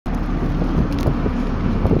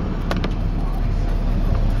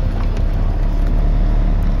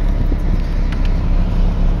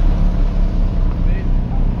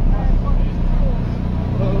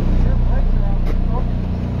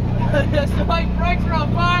Mike, brakes are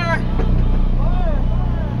on fire!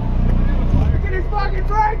 Look at his fucking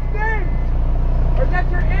brakes, dude! Or is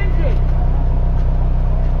that your engine?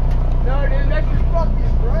 No, dude, that's your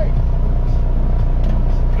fucking brakes.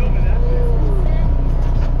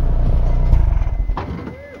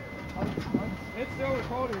 It's still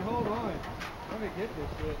recording, hold on. Let me get this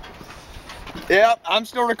shit. Yep, I'm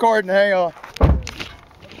still recording, hang on.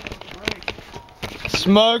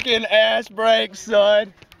 Smoking ass brakes,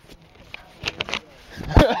 son.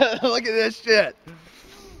 Look at this shit. I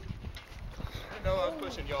didn't know I was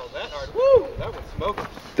pushing y'all that hard. Woo! That was smoking.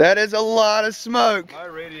 That is a lot of smoke. My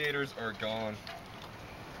radiators are gone.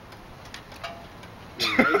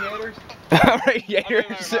 Radiators?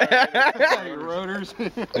 Radiators. Rotors.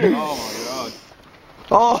 Oh my god.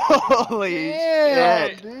 Holy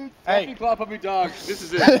shit. Dude. Hey, clap on me, dog. This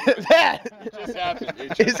is it. That It just happened.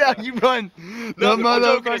 It is just how you run No, the but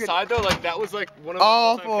joking motherfucker. aside though, like that was like one of my All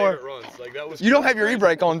all-time four. favorite runs. Like that was. You don't have your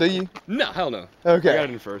e-brake on, do you? No, hell no. Okay. I got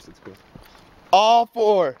it in first. It's cool. All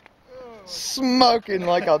four. Smoking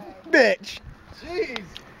like a bitch. Jeez.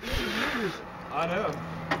 I know.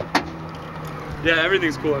 Yeah,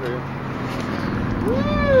 everything's cool under here.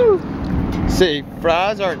 Woo! See,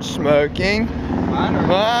 fries aren't smoking.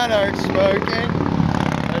 Mine aren't smoking.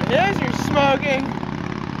 But his are smoking.